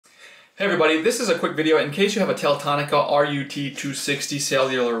Hey everybody, this is a quick video in case you have a Teltonika RUT260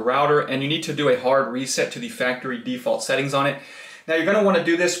 cellular router and you need to do a hard reset to the factory default settings on it. Now you're going to want to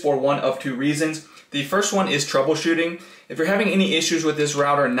do this for one of two reasons. The first one is troubleshooting. If you're having any issues with this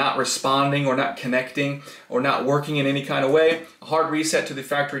router not responding or not connecting or not working in any kind of way, a hard reset to the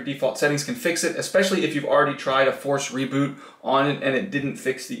factory default settings can fix it, especially if you've already tried a force reboot on it and it didn't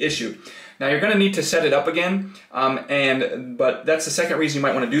fix the issue. Now you're going to need to set it up again, but that's the second reason you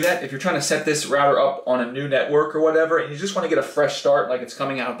might want to do that. If you're trying to set this router up on a new network or whatever, and you just want to get a fresh start like it's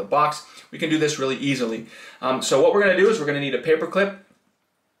coming out of the box, we can do this really easily. So what we're going to do is we're going to need a paper clip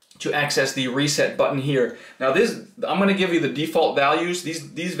to access the reset button here. Now I'm going to give you the default values.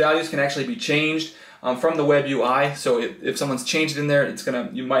 These values can actually be changed from the web UI, so if someone's changed it in there,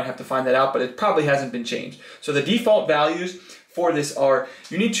 you might have to find that out, but it probably hasn't been changed. So the default values for this are,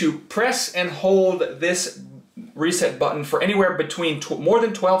 you need to press and hold this reset button for anywhere between more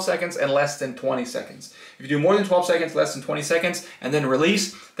than 12 seconds and less than 20 seconds. If you do more than 12 seconds, less than 20 seconds, and then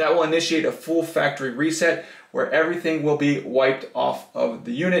release, that will initiate a full factory reset where everything will be wiped off of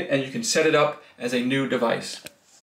the unit and you can set it up as a new device.